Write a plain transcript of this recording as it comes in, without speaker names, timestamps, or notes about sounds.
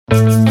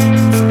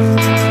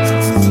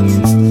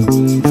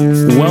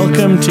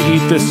Welcome to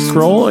Eat This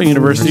Scroll, a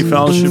University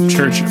Fellowship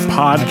Church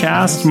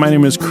podcast. My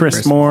name is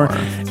Chris Moore,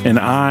 and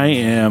I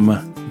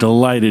am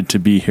delighted to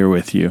be here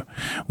with you.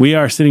 We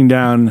are sitting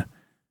down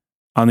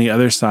on the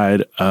other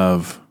side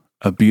of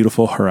a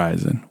beautiful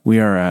horizon.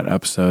 We are at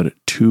episode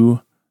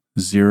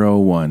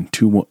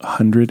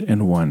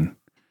 201,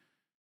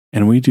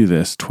 and we do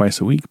this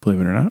twice a week, believe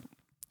it or not,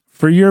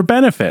 for your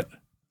benefit,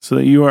 so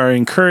that you are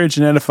encouraged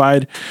and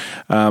edified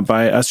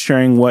by us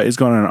sharing what is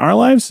going on in our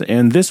lives.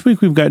 And this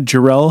week we've got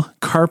Jerell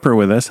Carper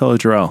with us. Hello,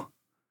 Jerell.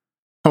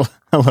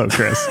 Hello,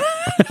 Chris.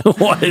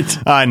 What?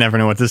 I never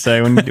know what to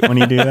say when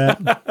you do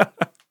that.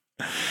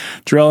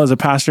 Jerell is a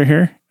pastor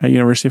here at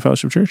University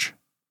Fellowship Church.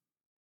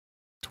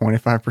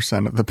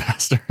 25% of the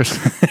pastors.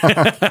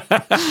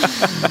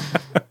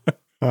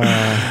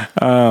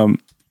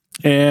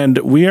 And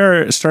we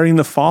are starting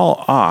the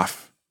fall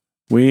off.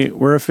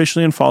 We're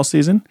officially in fall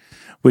season,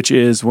 which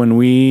is when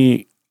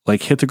we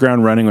hit the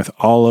ground running with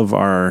all of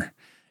our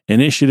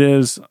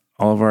initiatives,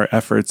 all of our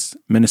efforts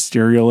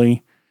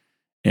ministerially,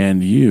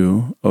 and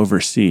you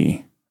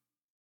oversee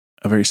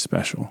a very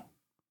special,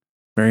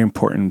 very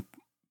important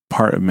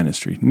part of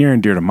ministry, near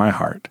and dear to my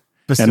heart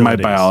and my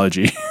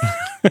biology.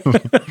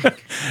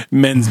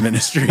 Men's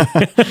ministry.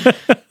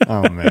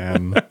 Oh,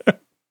 man.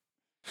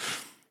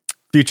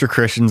 Future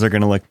Christians are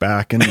going to look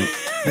back and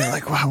they're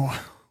like, wow,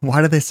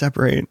 why did they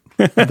separate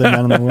the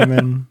men and the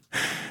women?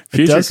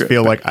 It does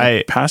feel like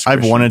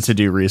I've wanted to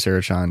do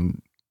research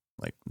on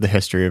the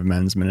history of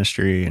men's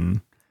ministry.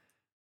 And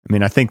I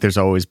mean, I think there's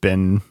always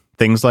been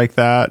things like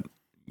that.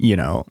 You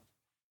know,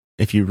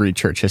 if you read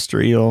church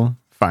history, you'll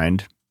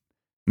find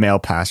male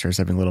pastors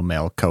having little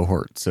male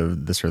cohorts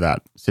of this or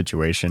that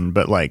situation,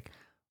 but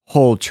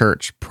whole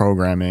church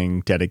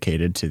programming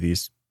dedicated to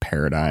these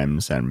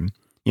paradigms. And,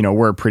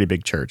 we're a pretty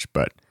big church,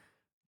 but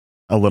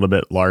a little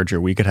bit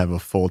larger, we could have a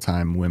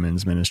full-time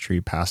women's ministry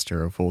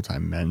pastor, a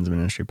full-time men's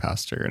ministry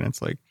pastor. And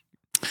it's it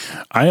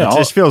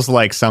just feels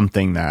like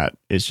something that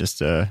is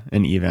just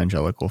an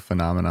evangelical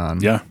phenomenon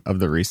of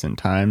the recent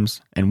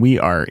times. And we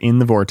are in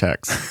the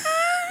vortex.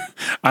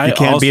 You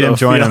can't beat them,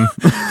 join them.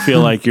 Feel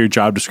like your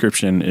job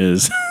description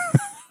is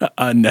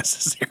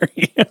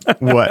unnecessary.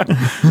 What?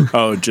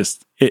 Oh,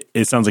 just,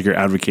 it sounds like you're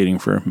advocating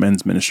for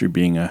men's ministry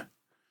being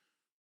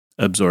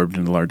absorbed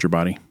in the larger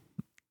body.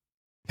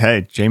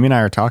 Hey, Jamie and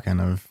I are talking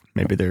of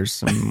maybe there's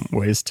some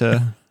ways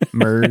to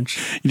merge.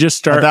 You just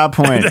start at that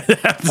point.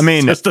 I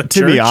mean,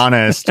 to be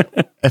honest,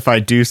 if I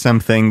do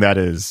something that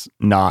is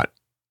not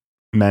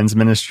men's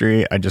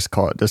ministry, I just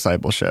call it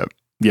discipleship.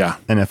 Yeah.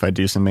 And if I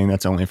do something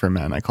that's only for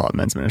men, I call it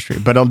men's ministry.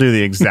 But I'll do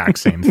the exact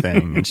same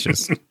thing. It's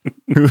just,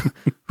 who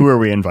are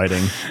we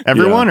inviting?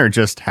 Everyone or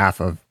just half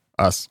of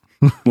us?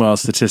 Well,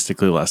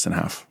 statistically less than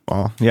half.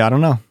 Well, yeah, I don't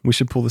know. We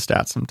should pull the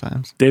stats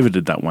sometimes. David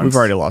did that once. We've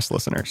already lost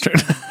listeners.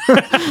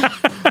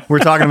 We're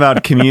talking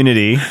about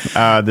community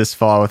this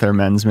fall with our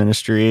men's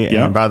ministry.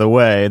 And by the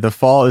way, the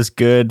fall is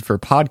good for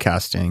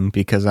podcasting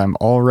because I'm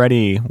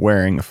already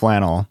wearing a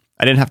flannel.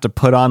 I didn't have to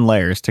put on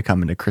layers to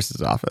come into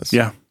Chris's office.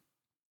 Yeah.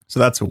 So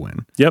that's a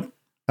win. Yep.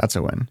 That's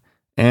a win.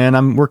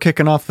 And we're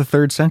kicking off the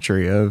 3rd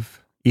century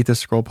of Eat This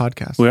Scroll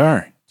podcast. We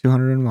are.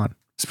 201.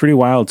 It's pretty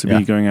wild to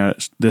be going at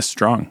it this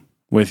strong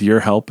with your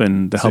help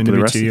and the help of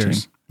the rest of the team.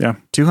 Yeah.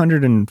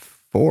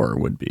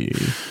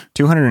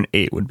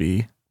 208 would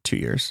be 2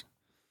 years.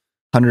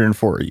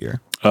 104 a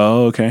year.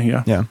 Oh, okay.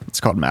 Yeah. Yeah.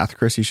 It's called math,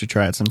 Chris. You should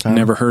try it sometime.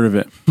 Never heard of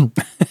it.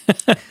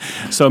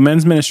 So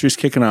men's ministry is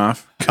kicking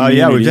off.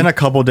 Yeah. We've done a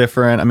couple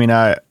different,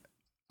 I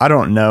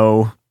don't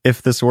know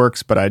if this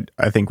works, but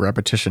I think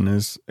repetition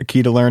is a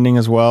key to learning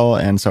as well.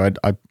 And so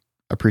I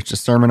preached a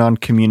sermon on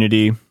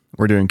community.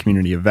 We're doing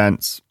community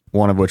events,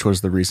 one of which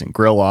was the recent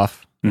grill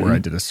off, where I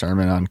did a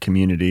sermon on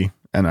community.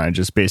 And I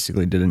just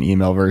basically did an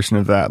email version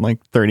of that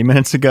 30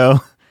 minutes ago.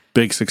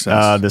 Big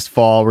success. This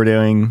fall, we're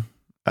doing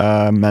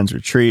men's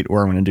retreat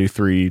where I'm going to do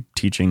 3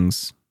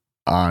 teachings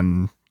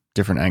on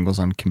different angles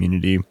on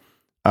community.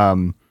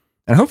 And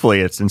hopefully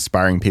it's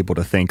inspiring people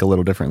to think a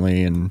little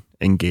differently and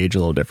engage a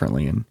little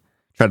differently and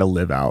try to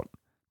live out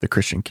the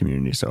Christian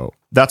community. So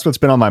that's what's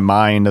been on my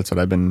mind. That's what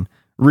I've been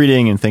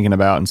reading and thinking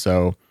about. And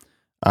so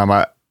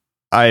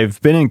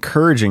I've been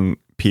encouraging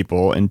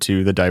people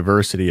into the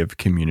diversity of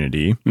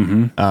community,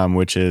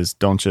 which is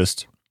don't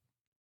just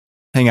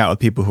hang out with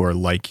people who are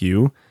like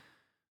you.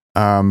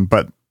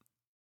 But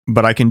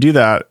I can do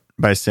that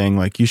by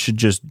saying you should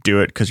just do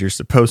it because you're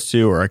supposed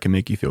to, or I can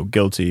make you feel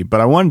guilty.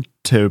 But I want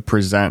to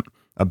present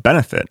a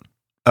benefit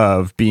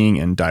of being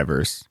in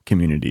diverse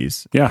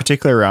communities,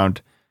 particularly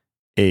around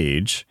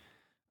age.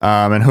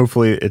 And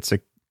hopefully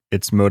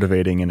it's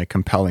motivating in a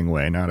compelling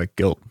way, not a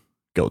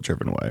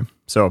guilt-driven way.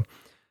 So,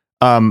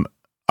 I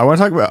want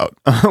to talk about,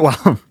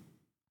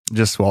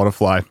 just swallowed a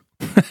fly.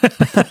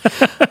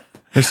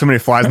 There's so many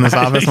flies in this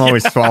office. I'm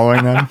always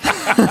swallowing them.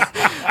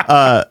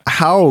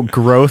 How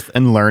growth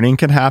and learning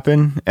can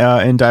happen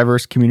in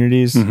diverse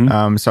communities. So I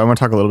want to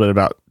talk a little bit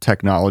about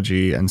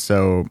technology. And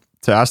so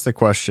to ask the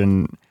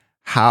question,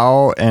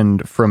 how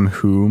and from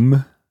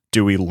whom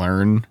do we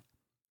learn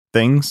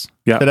things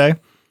today?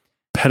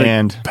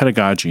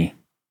 Pedagogy.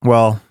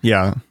 Well,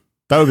 yeah,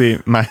 That would be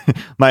my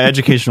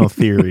educational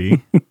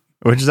theory,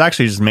 which is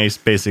actually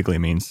just basically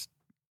means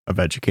of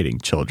educating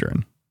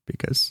children,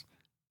 because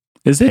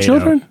is it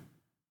children?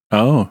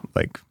 Oh,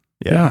 like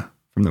yeah,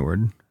 from the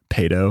word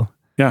pedo.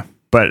 Yeah,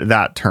 but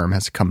that term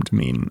has come to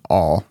mean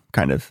all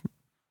kind of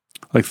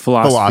like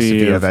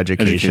philosophy of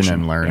education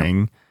and learning.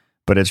 Yeah.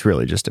 But it's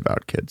really just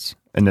about kids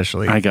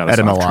initially,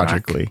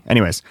 etymologically.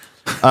 Anyways,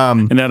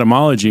 and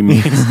etymology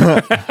means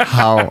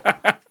how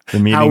the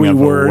meaning of a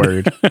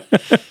word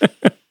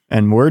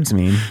and words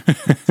mean.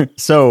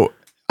 So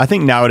I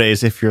think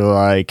nowadays, if you're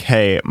like,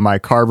 hey, my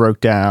car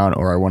broke down,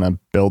 or I want to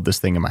build this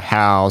thing in my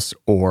house,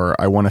 or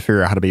I want to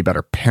figure out how to be a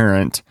better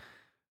parent,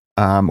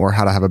 or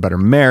how to have a better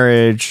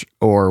marriage,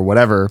 or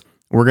whatever,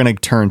 we're going to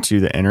turn to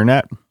the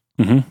internet.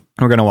 Mm-hmm.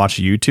 We're going to watch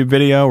a YouTube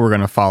video. We're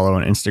going to follow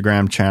an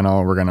Instagram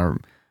channel. We're going to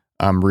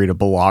read a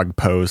blog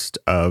post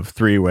of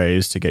 3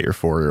 ways to get your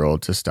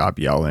 4-year-old to stop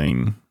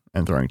yelling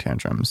and throwing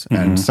tantrums.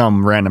 Mm-hmm. And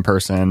some random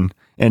person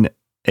and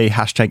a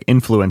hashtag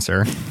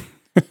influencer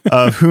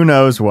of who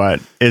knows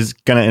what is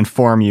going to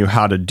inform you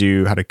how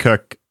to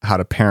cook, how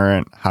to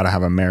parent, how to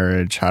have a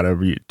marriage, how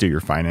to do your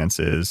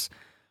finances.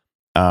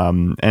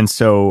 And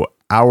so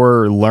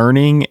our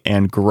learning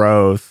and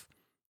growth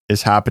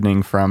is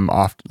happening from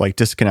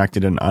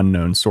disconnected and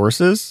unknown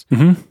sources,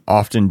 mm-hmm.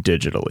 often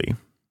digitally,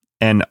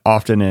 and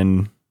often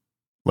in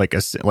like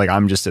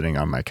I'm just sitting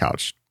on my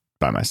couch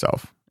by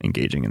myself,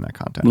 engaging in that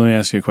content. Let me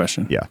ask you a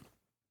question. Yeah.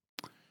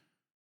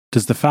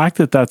 Does the fact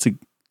that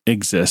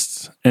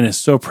exists and is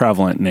so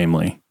prevalent,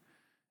 namely,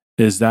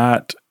 is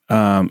that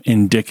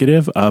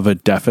indicative of a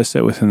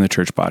deficit within the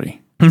church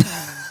body?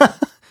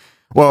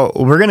 Well,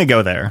 we're going to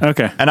go there.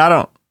 Okay.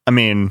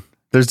 And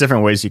there's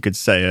different ways you could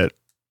say it.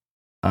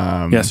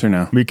 Yes or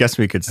no? We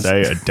could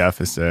say a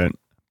deficit,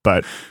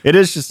 but it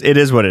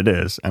is what it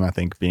is. And I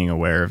think being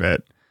aware of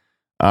it.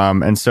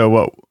 And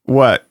so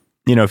what,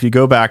 if you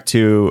go back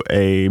to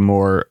a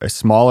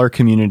smaller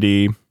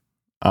community,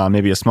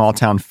 maybe a small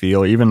town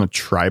feel, even a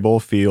tribal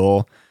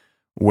feel,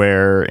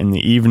 where in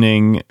the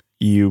evening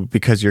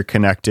because you're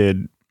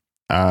connected,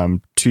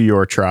 to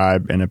your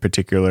tribe in a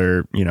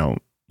particular,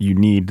 you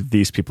need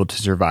these people to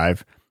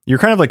survive. You're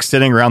kind of like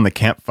sitting around the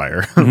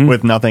campfire mm-hmm.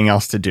 with nothing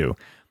else to do.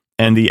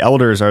 And the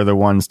elders are the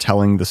ones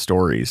telling the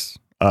stories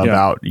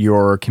about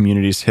your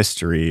community's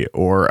history,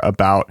 or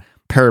about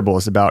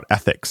parables about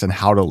ethics and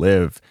how to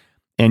live.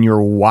 And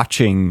you're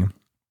watching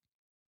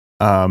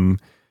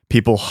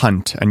people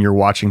hunt, and you're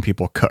watching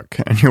people cook,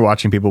 and you're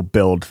watching people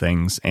build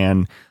things.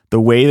 And the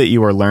way that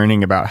you are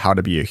learning about how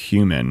to be a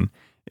human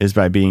is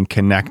by being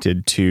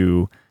connected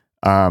to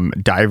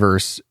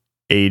diverse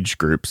age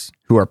groups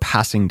who are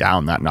passing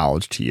down that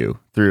knowledge to you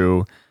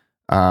through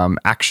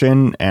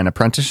action and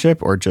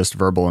apprenticeship, or just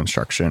verbal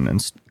instruction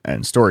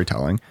and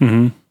storytelling.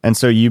 Mm-hmm. And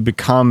so you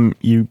become,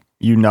 you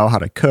know how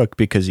to cook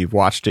because you've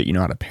watched it. You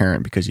know how to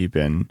parent because you've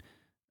been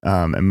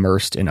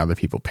immersed in other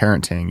people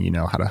parenting. You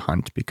know how to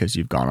hunt because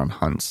you've gone on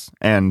hunts.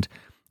 And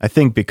I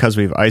think because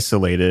we've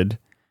isolated,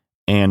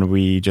 and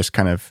we just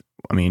kind of,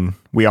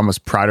 we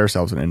almost pride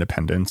ourselves in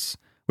independence.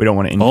 We don't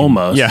want to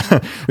almost.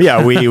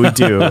 Yeah, we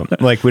do.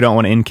 Like, we don't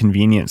want to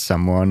inconvenience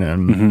someone,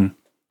 and mm-hmm.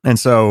 and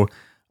so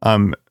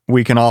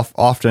we can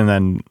often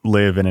then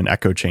live in an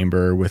echo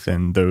chamber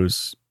within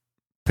those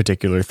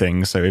particular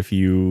things. So if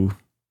you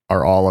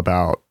are all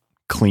about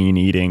clean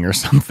eating or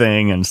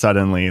something, and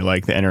suddenly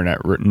like the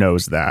internet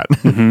knows that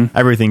mm-hmm.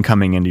 everything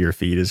coming into your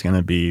feed is going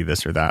to be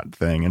this or that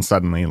thing, and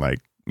suddenly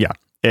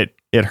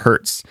it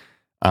hurts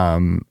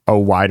a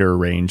wider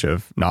range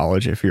of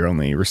knowledge if you're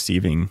only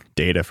receiving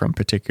data from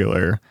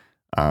particular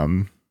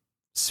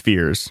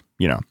spheres,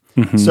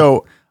 Mm-hmm.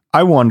 So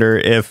I wonder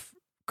if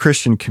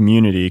Christian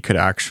community could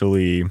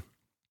actually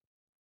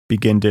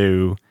begin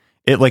to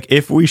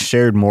if we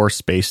shared more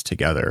space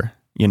together,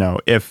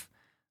 if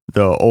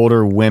the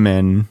older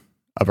women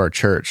of our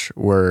church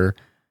were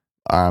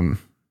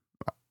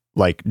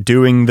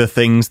doing the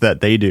things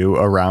that they do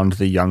around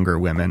the younger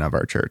women of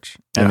our church,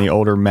 and the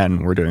older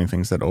men were doing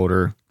things that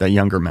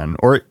younger men,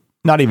 or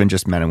not even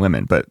just men and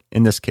women, but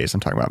in this case,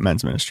 I'm talking about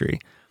men's ministry.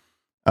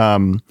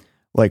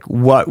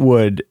 What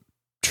would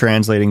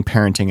translating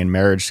parenting and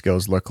marriage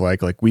skills look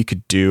like? Like, we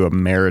could do a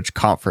marriage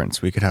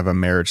conference. We could have a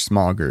marriage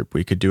small group.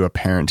 We could do a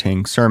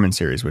parenting sermon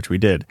series, which we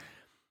did.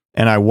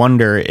 And I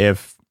wonder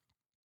if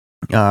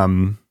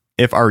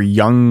our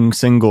young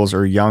singles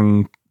or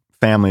young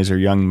families or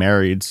young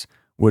marrieds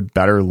would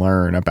better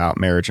learn about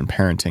marriage and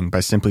parenting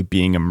by simply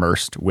being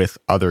immersed with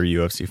other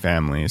UFC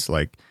families.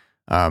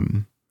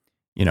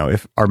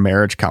 If our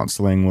marriage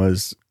counseling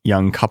was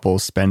young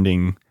couples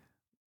spending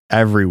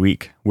every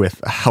week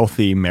with a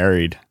healthy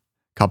married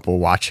couple,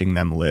 watching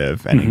them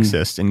live and mm-hmm.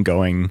 exist, and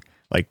going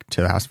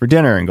to the house for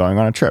dinner and going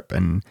on a trip,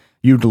 and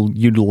you'd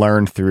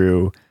learn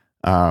through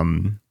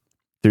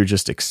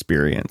just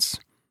experience.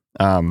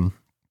 And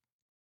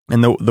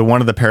the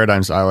one of the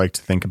paradigms I like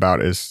to think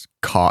about is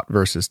caught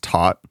versus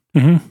taught.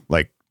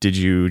 Mm-hmm. Did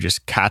you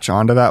just catch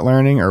on to that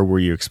learning, or were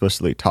you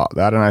explicitly taught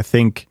that? And I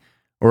think,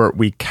 or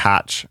we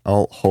catch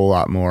a whole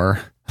lot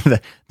more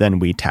than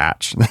we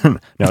tatch. No,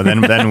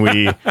 then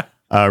we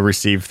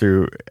receive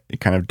through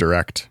kind of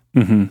direct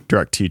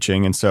Mm-hmm.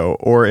 teaching. And so,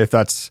 or if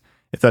that's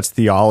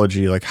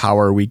theology, like how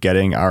are we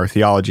getting our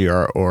theology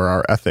or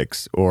our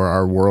ethics or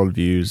our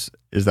worldviews?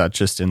 Is that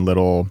just in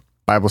little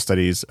Bible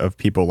studies of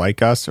people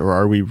like us, or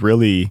are we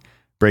really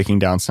breaking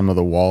down some of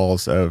the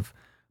walls of,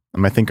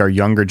 I think our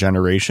younger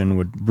generation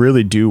would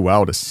really do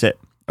well to sit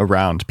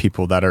around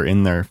people that are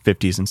in their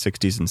 50s and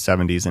 60s and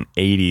 70s and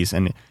 80s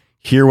and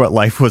hear what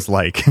life was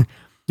like.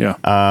 Yeah.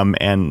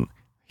 And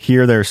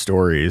hear their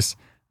stories,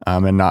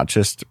 and not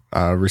just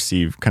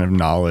receive kind of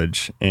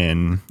knowledge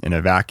in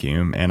a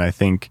vacuum. And I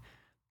think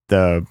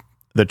the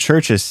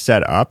church is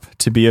set up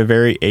to be a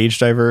very age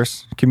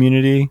diverse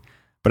community,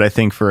 but I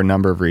think for a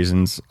number of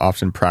reasons,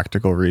 often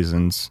practical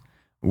reasons,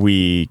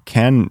 we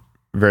can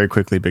very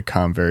quickly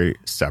become very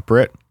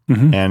separate.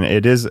 Mm-hmm. And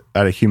it is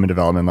at a human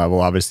development level,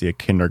 obviously a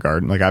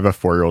kindergarten. Like I have a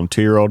 4-year-old and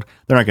 2-year-old.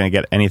 They're not going to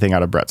get anything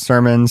out of Brett's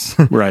sermons.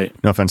 Right.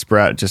 No offense,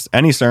 Brett, just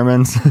any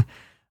sermons.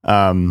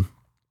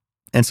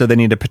 And so they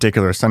need a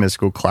particular Sunday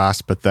school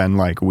class, but then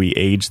like we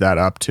age that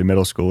up to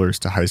middle schoolers,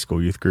 to high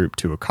school youth group,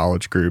 to a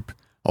college group.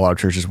 A lot of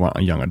churches want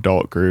a young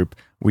adult group.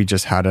 We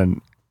just had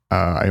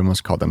I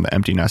almost called them the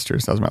empty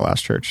nesters. That was my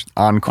last church.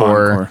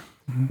 Encore.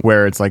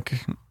 Where it's like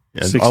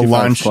a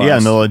lunch, in the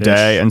middle of the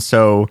day. And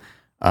so,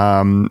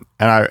 and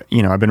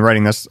I've been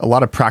writing this, a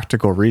lot of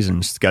practical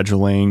reasons,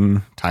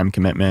 scheduling, time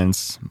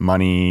commitments,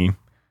 money,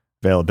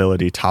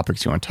 availability,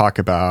 topics you want to talk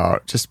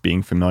about, just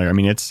being familiar. I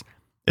mean, it's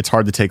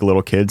hard to take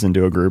little kids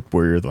into a group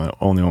where you're the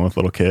only one with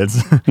little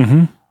kids.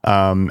 Mm-hmm.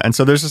 And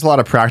so there's just a lot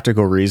of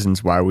practical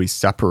reasons why we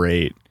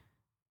separate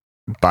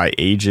by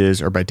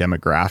ages or by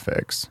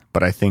demographics.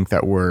 But I think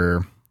that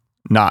we're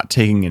not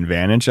taking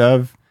advantage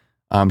of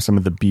some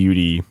of the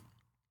beauty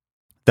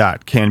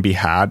that can be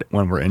had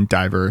when we're in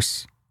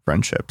diverse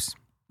friendships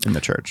in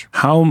the church.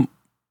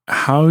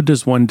 How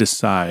does one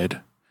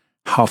decide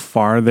how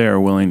far they are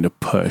willing to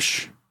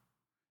push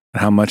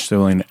and how much they're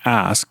willing to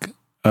ask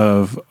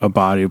of a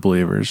body of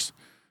believers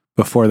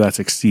before that's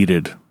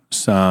exceeded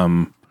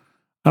some,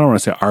 I don't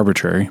want to say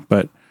arbitrary,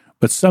 but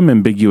some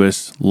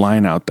ambiguous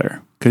line out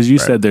there? Because you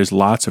said there's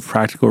lots of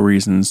practical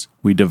reasons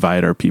we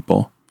divide our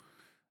people,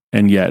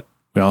 and yet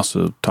we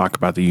also talk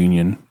about the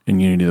union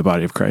and unity of the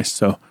body of Christ.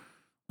 So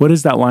what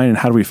is that line and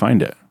how do we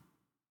find it?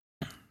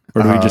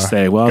 Or do we just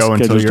say, well, go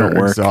schedules until you're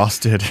don't work?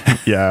 Exhausted.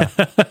 Yeah.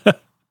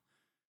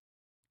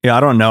 Yeah,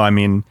 I don't know. I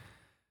mean,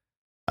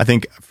 I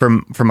think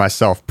for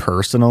myself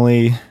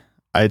personally,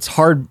 it's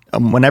hard.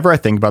 Whenever I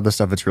think about this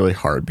stuff, it's really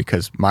hard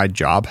because my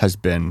job has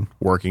been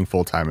working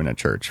full time in a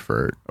church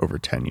for over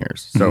 10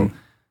 years. So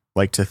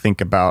like to think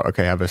about,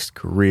 okay, I have this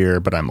career,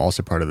 but I'm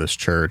also part of this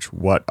church.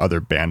 What other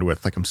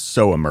bandwidth? Like I'm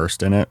so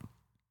immersed in it.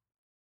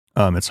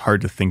 It's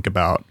hard to think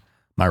about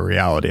my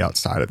reality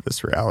outside of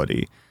this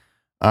reality.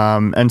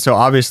 And so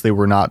obviously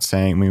we're not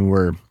saying, I mean,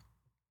 we're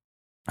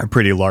a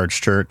pretty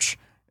large church.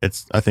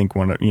 It's, I think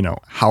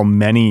how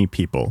many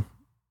people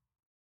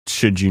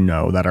should you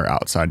know that are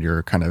outside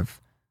your kind of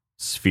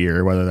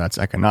sphere, whether that's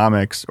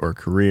economics or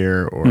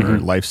career or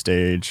life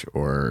stage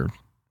or,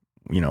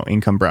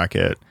 income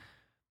bracket.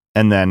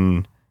 And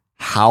then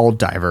how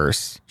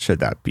diverse should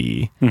that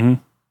be?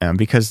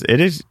 Because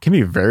it can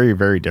be very,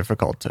 very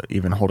difficult to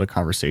even hold a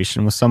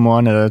conversation with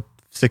someone at a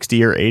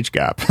 60-year age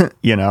gap,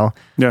 Yeah.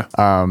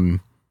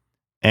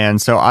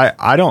 And so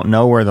I don't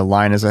know where the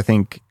line is. I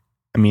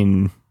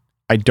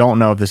don't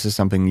know if this is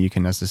something you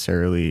can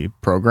necessarily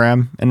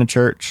program in a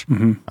church.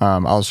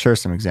 I'll share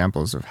some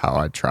examples of how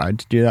I tried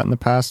to do that in the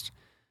past.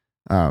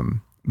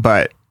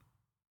 But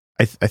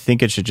I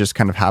think it should just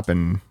kind of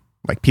happen.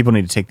 Like people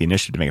need to take the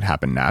initiative to make it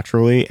happen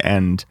naturally.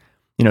 And,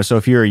 so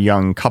if you're a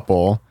young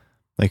couple,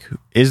 like,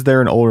 is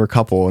there an older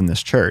couple in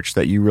this church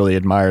that you really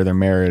admire their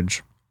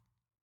marriage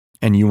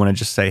and you want to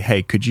just say,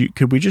 hey,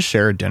 could we just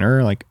share a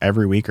dinner like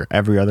every week or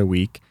every other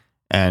week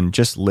and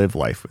just live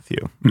life with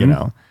you,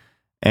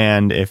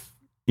 And if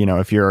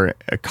you're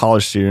a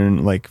college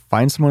student, like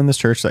find someone in this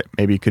church that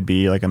maybe could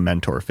be like a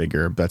mentor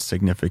figure that's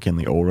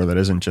significantly older, that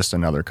isn't just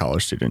another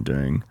college student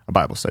doing a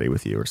Bible study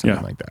with you or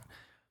something like that.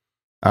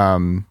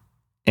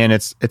 And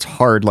it's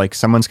hard, like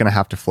someone's going to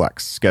have to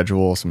flex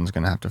schedule. Someone's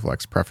going to have to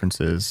flex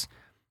preferences.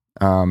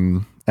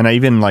 And I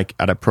even like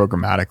at a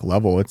programmatic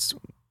level, it's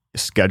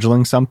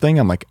scheduling something.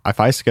 I'm like, if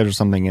I schedule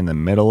something in the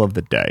middle of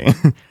the day,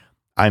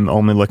 I'm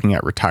only looking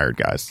at retired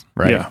guys,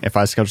 right? Yeah. If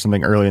I schedule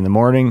something early in the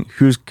morning,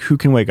 who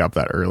can wake up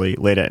that early,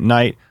 late at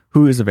night,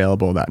 who is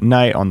available that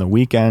night on the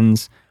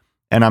weekends?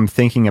 And I'm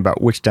thinking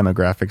about which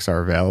demographics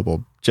are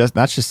available.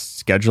 That's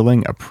just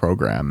scheduling a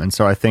program. And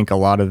so I think a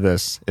lot of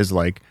this is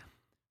like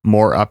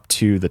more up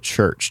to the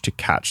church to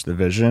catch the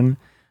vision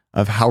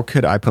of how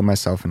could I put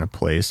myself in a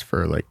place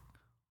for like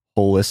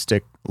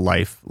holistic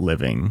life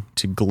living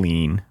to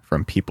glean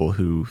from people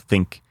who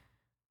think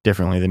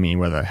differently than me,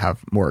 whether they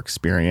have more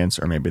experience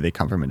or maybe they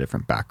come from a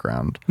different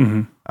background.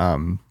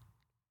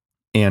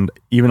 And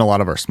even a lot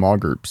of our small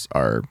groups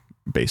are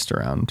based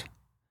around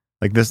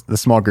like this. The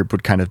small group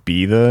would kind of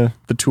be the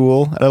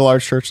tool at a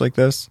large church like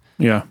this.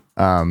 Yeah.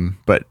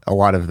 But a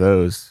lot of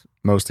those,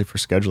 mostly for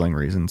scheduling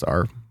reasons,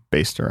 are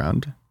based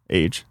around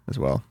age as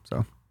well.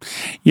 So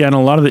yeah, and a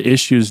lot of the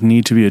issues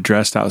need to be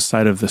addressed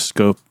outside of the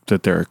scope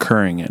that they're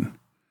occurring in.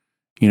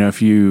 You know,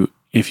 if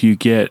you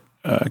get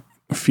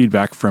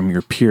feedback from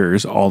your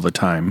peers all the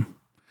time,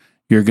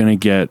 you're going to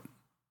get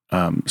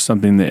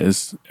something that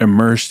is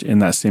immersed in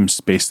that same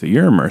space that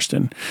you're immersed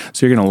in.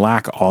 So you're going to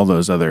lack all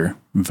those other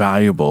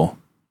valuable,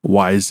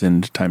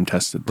 wizened,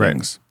 time-tested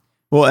things.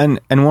 Well,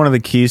 and one of the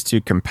keys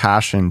to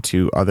compassion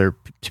to other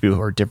people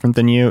who are different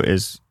than you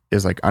is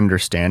like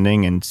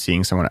understanding and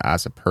seeing someone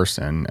as a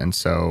person. And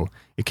so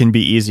it can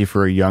be easy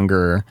for a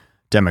younger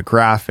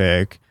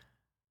demographic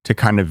to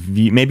kind of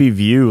maybe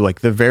view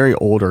like the very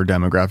older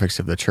demographics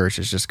of the church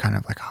is just kind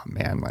of like, oh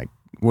man, like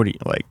what do you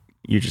like?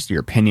 Your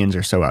opinions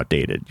are so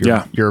outdated.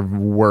 Your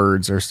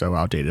words are so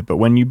outdated. But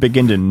when you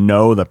begin to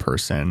know the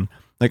person,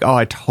 like, oh,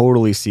 I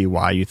totally see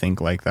why you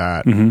think like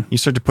that. Mm-hmm. You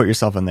start to put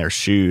yourself in their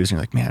shoes and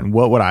you're like, man,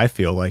 what would I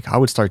feel like? I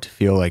would start to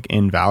feel like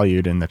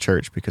invalued in the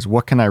church because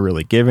what can I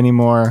really give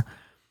anymore?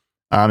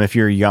 If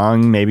you're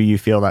young, maybe you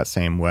feel that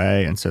same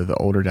way. And so the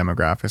older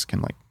demographics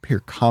can like, here,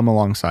 come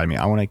alongside me.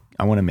 I want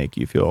to make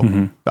you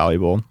feel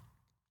valuable.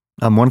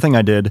 One thing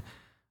I did,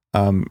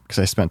 because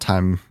I spent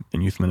time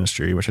in youth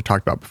ministry, which I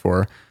talked about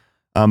before,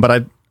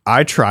 but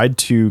I tried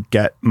to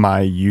get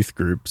my youth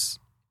groups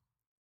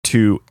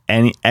to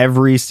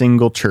every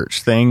single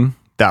church thing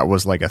that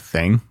was like a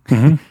thing.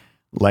 Mm-hmm.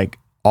 Like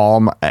all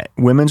my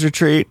women's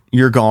retreat,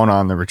 you're going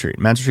on the retreat.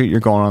 Men's retreat, you're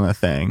going on the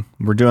thing.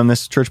 We're doing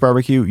this church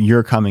barbecue,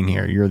 you're coming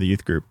here. You're the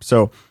youth group.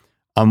 So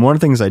one of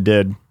the things I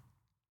did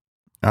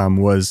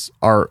was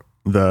at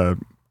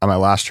my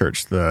last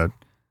church, I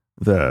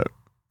don't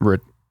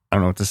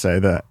know what to say,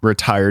 the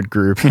retired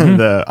group,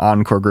 the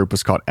encore group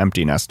was called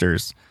Empty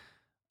Nesters.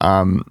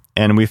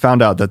 And we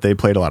found out that they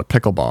played a lot of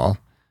pickleball.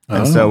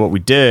 And so what we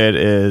did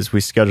is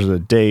we scheduled a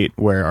date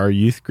where our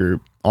youth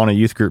group, on a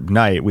youth group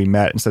night, we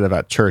met instead of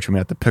at church, we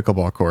met at the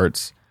pickleball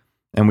courts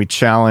and we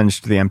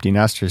challenged the Empty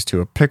Nesters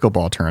to a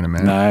pickleball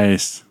tournament.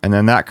 Nice. And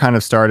then that kind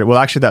of started. Well,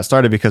 actually that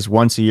started because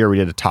once a year we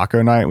did a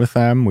taco night with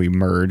them. We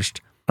merged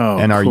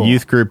and our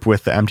youth group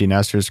with the Empty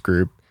Nesters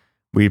group,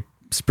 we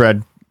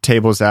spread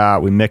tables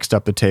out, we mixed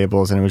up the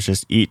tables and it was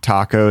just eat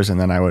tacos. And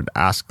then I would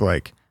ask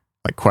like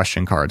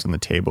question cards on the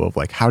table of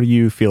like, how do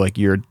you feel like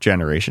your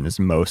generation is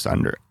most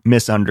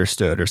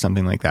misunderstood or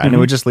something like that? And it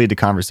would just lead to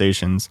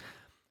conversations.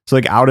 So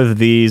like out of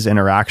these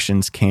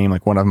interactions came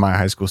like one of my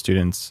high school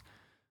students.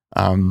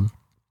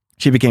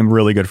 She became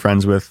really good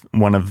friends with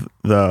one of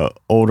the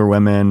older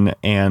women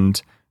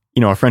and,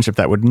 you know, a friendship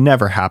that would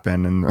never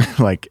happen and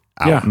like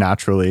out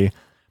naturally.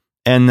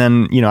 And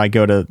then, you know, I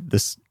go to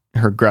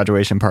her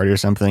graduation party or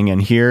something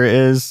and here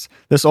is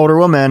this older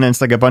woman and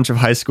it's like a bunch of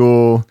high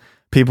school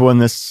people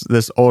and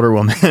this older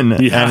woman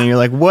and you're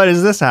like, what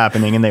is this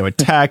happening? And they would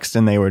text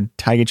and they would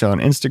tag each other on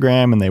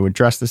Instagram and they would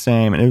dress the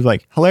same and it was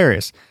like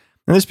hilarious.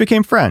 And this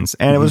became friends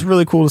and it was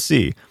really cool to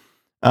see.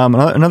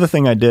 Another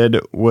thing I did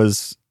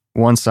was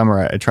one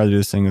summer I tried to do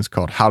this thing. It was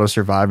called How to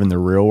Survive in the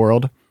Real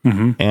World.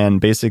 And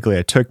basically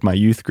I took my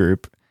youth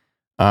group,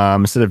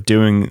 instead of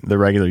doing the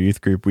regular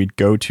youth group, we'd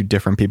go to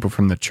different people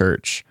from the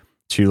church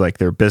to like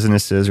their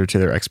businesses or to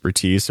their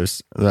expertise.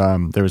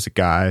 There was a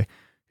guy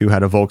who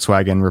had a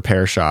Volkswagen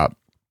repair shop.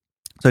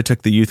 So I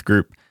took the youth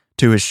group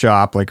to his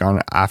shop like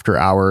on after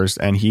hours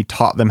and he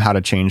taught them how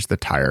to change the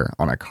tire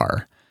on a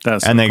car.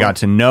 They got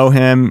to know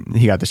him.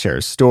 He got to share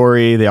his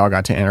story. They all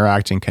got to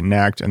interact and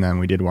connect. And then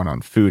we did one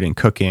on food and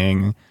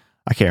cooking.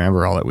 I can't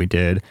remember all that we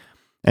did.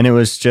 And it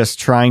was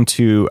just what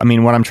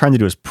I'm trying to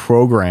do is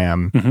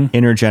program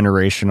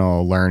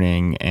intergenerational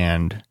learning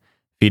and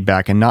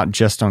feedback and not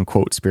just on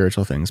quote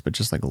spiritual things, but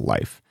just like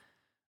life.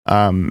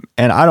 And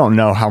I don't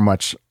know how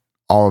much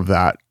all of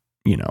that,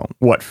 you know,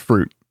 what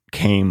fruit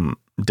came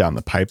down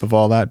the pipe of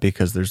all that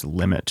because there's a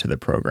limit to the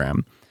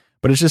program.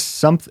 But it's just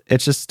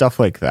stuff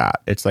like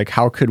that. It's like,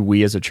 how could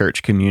we as a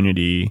church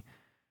community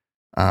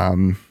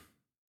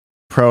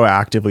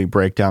proactively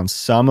break down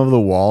some of the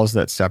walls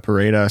that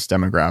separate us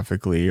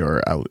demographically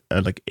or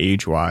like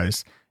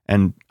age-wise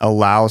and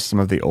allow some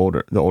of the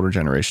older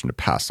generation to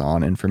pass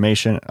on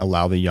information,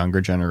 allow the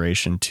younger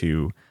generation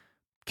to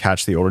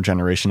catch the older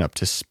generation up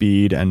to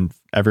speed and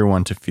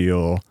everyone to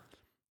feel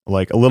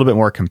like a little bit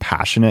more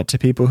compassionate to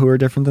people who are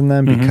different than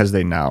them because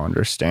they now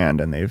understand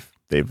and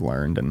they've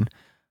learned. And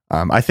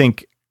I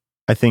think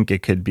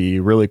it could be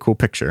a really cool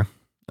picture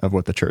of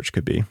what the church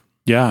could be.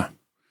 Yeah.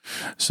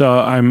 So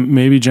I'm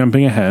maybe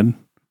jumping ahead.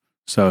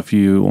 So if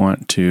you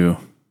want to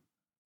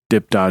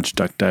dip, dodge,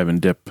 duck, dive, and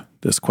dip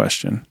this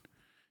question,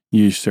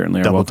 you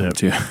certainly are welcome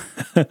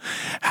to.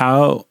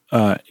 How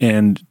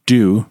and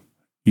do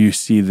you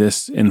see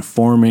this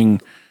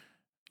informing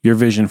your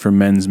vision for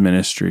men's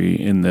ministry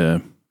in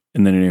the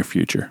near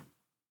future?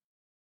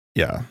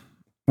 Yeah.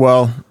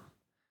 Well,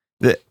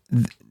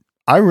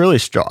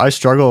 I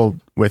struggle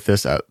with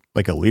this at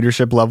like a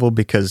leadership level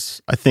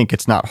because I think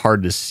it's not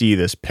hard to see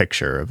this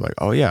picture of like,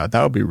 oh yeah,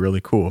 that would be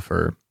really cool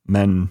for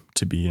men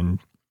to be in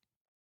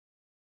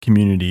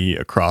community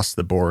across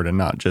the board and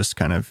not just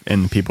kind of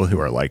in people who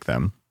are like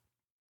them.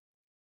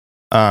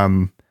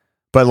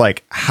 But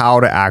like how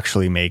to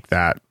actually make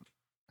that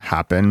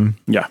happen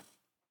Yeah.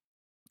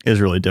 is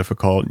really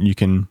difficult. You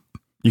can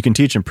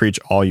teach and preach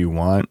all you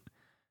want,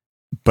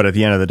 but at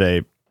the end of the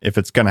day, if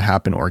it's going to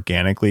happen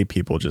organically,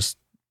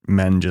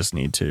 men just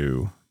need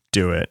to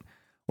do it.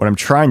 What I'm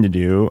trying to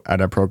do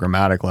at a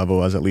programmatic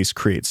level is at least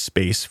create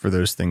space for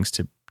those things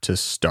to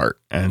start.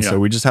 And so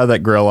we just had that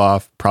grill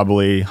off,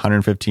 probably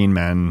 115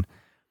 men.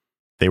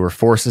 They were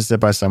forced to sit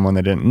by someone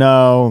they didn't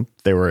know.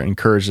 They were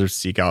encouraged to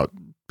seek out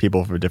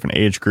people from a different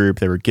age group.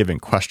 They were given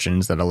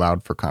questions that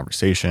allowed for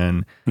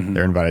conversation. Mm-hmm.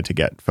 They're invited to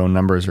get phone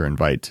numbers or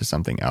invite to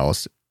something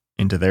else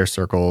into their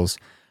circles.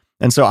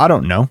 And so I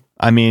don't know.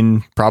 I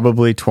mean,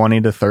 probably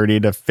 20 to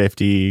 30 to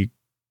 50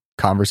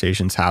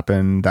 conversations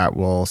happen that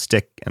will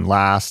stick and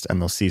last, and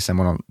they'll see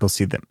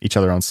each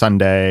other on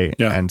Sunday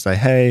and say,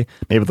 hey,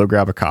 maybe they'll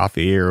grab a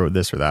coffee or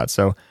this or that.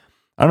 So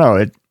I don't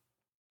know.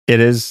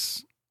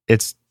 It's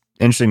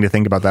interesting to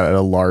think about that at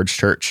a large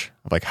church.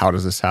 Like, how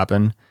does this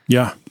happen?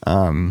 Yeah.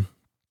 And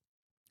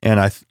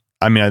I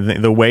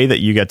think the way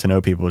that you get to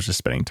know people is just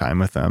spending time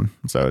with them.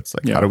 So it's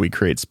like, how do we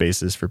create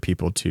spaces for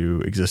people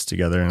to exist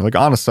together? And like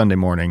on a Sunday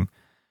morning,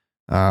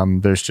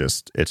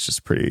 it's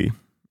pretty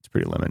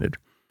limited.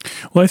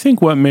 Well, I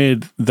think what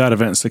made that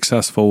event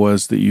successful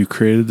was that you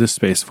created this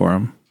space for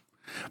them,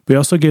 but you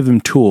also gave them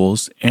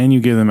tools and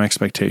you gave them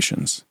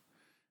expectations.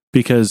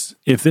 Because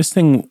if this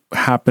thing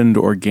happened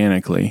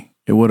organically,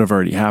 it would have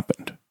already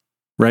happened,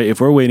 right? If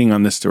we're waiting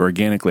on this to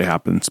organically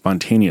happen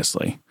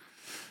spontaneously,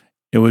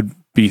 it would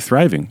be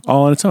thriving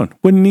all on its own.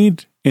 Wouldn't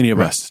need any of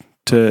us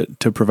to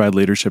provide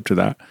leadership to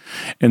that.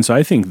 And so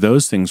I think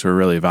those things were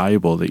really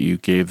valuable, that you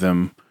gave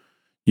them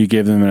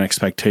an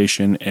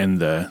expectation and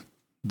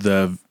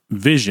the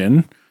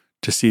vision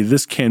to see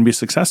this can be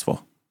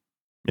successful.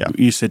 Yeah.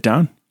 You sit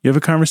down, you have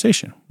a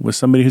conversation with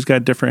somebody who's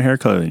got different hair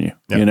color than you,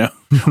 you know,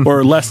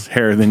 or less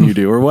hair than you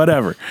do, or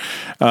whatever.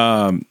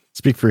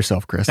 Speak for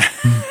yourself, Chris.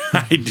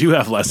 I do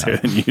have less hair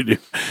than you do.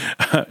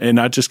 And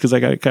not just because I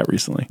got it cut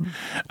recently.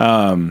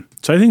 So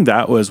I think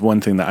that was one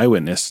thing that I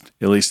witnessed,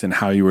 at least in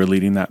how you were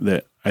leading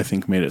that I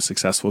think made it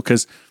successful.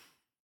 Because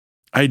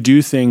I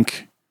do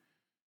think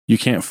you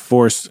can't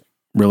force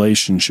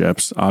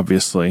relationships,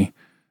 obviously.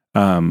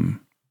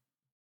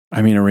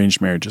 I mean,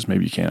 arranged marriages,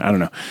 maybe you can. I don't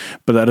know.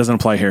 But that doesn't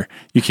apply here.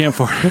 You can't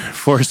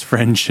force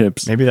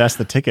friendships. Maybe that's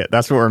the ticket.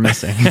 That's what we're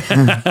missing.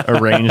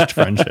 Arranged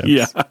friendships.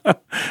 Yeah.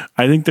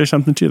 I think there's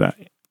something to that.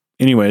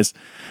 Anyways,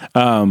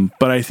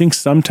 but I think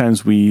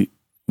sometimes we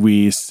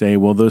say,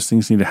 well, those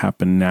things need to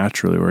happen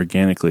naturally or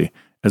organically,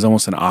 as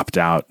almost an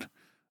opt-out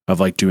of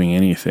like doing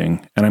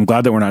anything. And I'm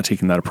glad that we're not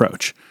taking that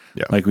approach.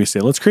 Yeah. Like we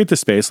say, let's create the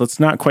space. Let's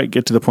not quite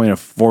get to the point of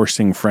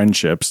forcing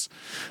friendships,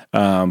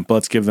 but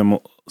let's give them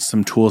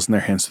some tools in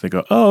their hands so they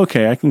go, oh,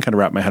 okay, I can kind of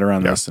wrap my head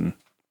around this and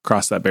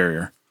cross that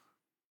barrier.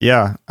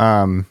 Yeah.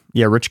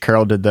 Rich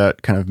Carroll did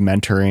that kind of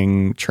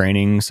mentoring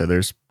training. So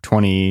there's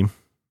 15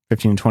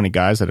 to 20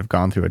 guys that have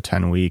gone through a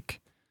 10-week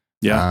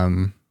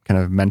kind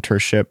of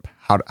mentorship,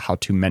 how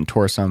to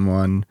mentor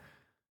someone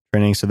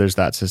training. So there's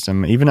that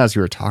system. Even as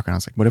you were talking, I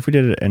was like, what if we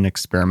did an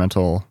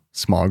experimental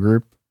small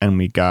group and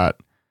we got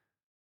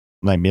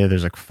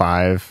there's like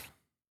five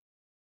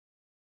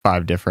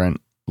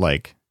different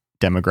like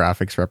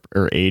demographics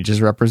or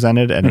ages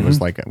represented, and it was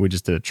like we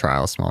just did a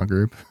trial small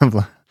group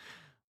of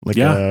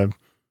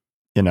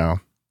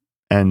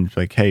and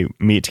like, hey,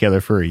 meet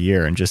together for a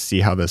year and just see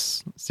how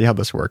this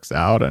works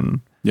out. And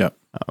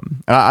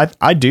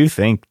I do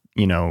think,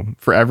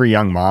 for every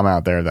young mom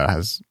out there that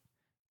has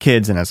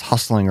kids and is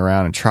hustling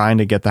around and trying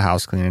to get the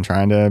house clean and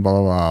trying to blah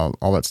blah blah,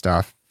 all that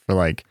stuff, for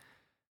like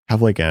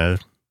have like an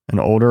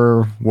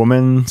older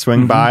woman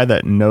swing by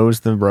that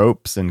knows the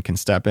ropes and can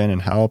step in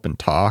and help and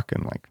talk,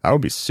 and like that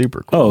would be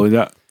super cool. Oh,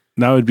 that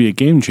would be a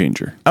game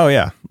changer. Oh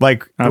yeah.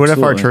 Like Absolutely. What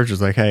if our church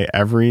is like, hey,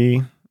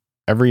 every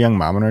young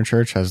mom in our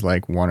church has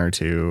like one or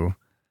two,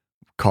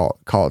 call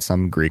it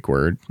some Greek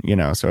word,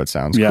 so it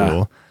sounds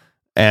cool.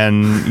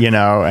 And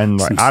and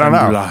like, I don't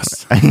know.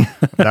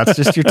 That's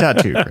just your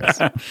tattoo, Chris.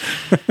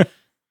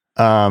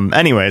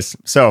 Anyways,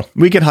 so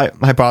we could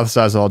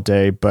hypothesize all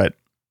day, but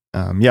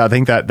I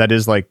think that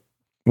is like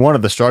one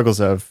of the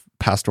struggles of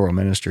pastoral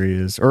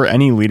ministry or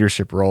any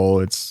leadership role.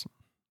 It's,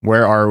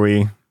 where are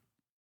we?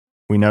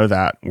 We know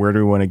that. Where do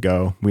we want to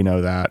go? We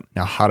know that.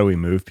 Now, how do we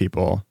move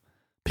people?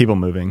 People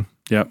moving.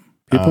 Yep.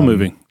 People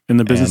moving. In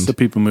the business of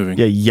people moving.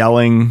 Yeah.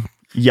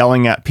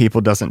 Yelling at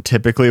people doesn't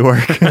typically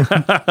work.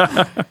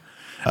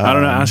 I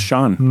don't know. Ask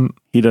Sean.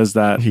 He does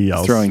that. He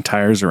yells. Throwing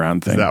tires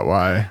around thing. Is that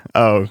why?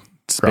 Oh,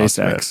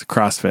 SpaceX.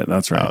 CrossFit.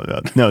 That's right. Oh,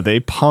 no, they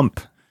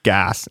pump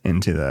gas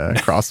into the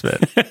CrossFit.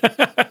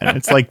 And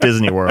it's like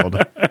Disney World.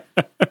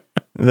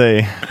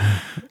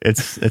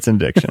 It's an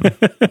addiction. No,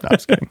 I'm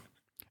just kidding.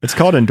 It's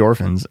called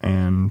endorphins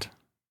and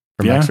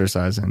from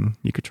exercise, and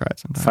you could try it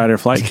sometime. Fight or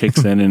flight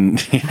kicks in,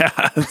 and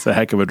it's a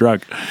heck of a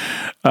drug.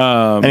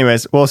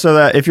 Anyways, well, so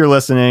that if you're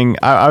listening,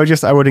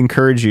 I would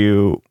encourage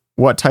you,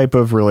 what type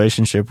of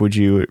relationship would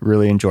you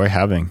really enjoy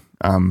having?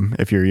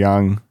 If you're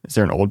young, is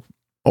there an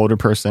older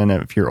person?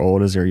 If you're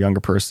old, is there a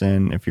younger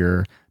person? If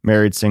you're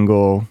married,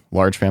 single,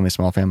 large family,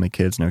 small family,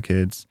 kids, no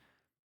kids.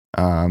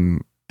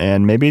 And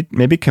and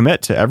maybe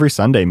commit to every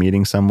Sunday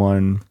meeting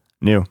someone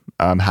new,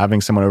 having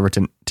someone over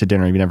to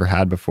dinner you've never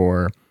had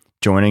before,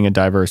 joining a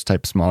diverse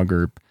type small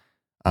group,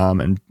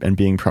 and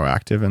being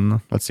proactive,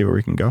 and let's see where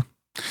we can go.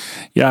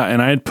 Yeah,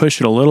 and I'd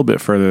push it a little bit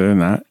further than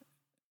that.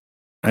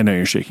 I know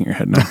you're shaking your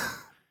head now.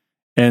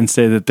 And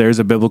say that there's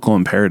a biblical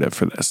imperative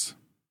for this,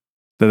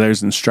 that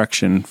there's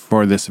instruction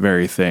for this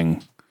very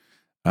thing.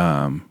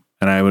 And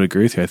I would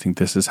agree with you. I think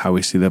this is how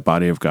we see the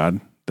body of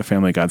God, the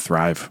family of God,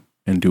 thrive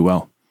and do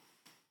well.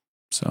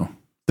 So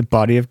the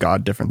body of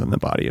God different than the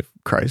body of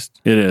Christ.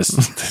 It is.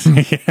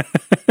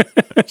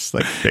 It's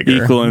like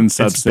bigger. Equal in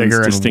substance,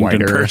 bigger distinct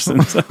in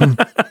persons.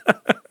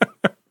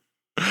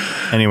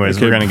 Anyways,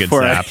 we're going to get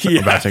zapped.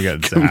 We're about to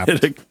get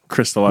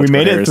zapped. We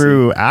made it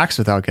through Acts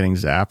without getting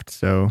zapped.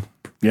 So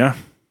yeah.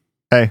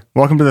 Hey,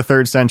 welcome to the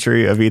 3rd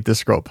century of Eat the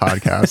Scroll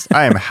podcast.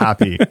 I am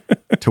happy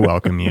to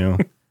welcome you.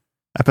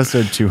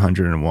 Episode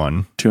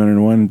 201.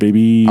 201,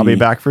 baby. I'll be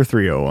back for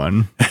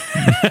 301.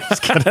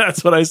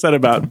 That's what I said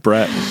about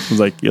Brett. I was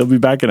like, you'll be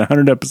back in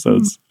 100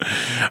 episodes.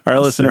 All right,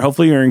 listener,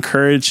 hopefully you're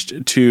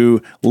encouraged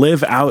to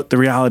live out the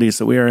realities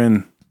that we are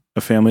in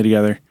a family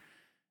together,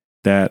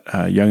 that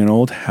young and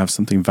old have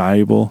something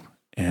valuable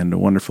and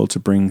wonderful to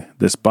bring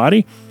this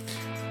body.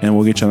 And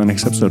we'll get you on the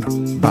next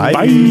episode. Bye.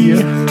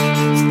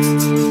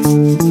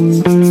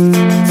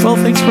 Well,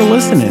 thanks for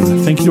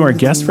listening. Thank you to our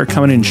guests for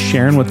coming and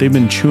sharing what they've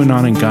been chewing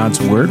on in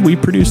God's Word. We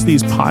produce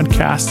these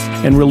podcasts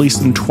and release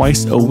them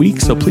twice a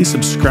week, so please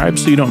subscribe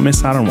so you don't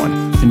miss out on one.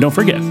 And don't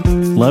forget,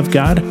 love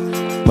God,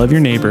 love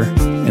your neighbor,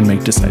 and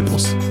make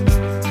disciples.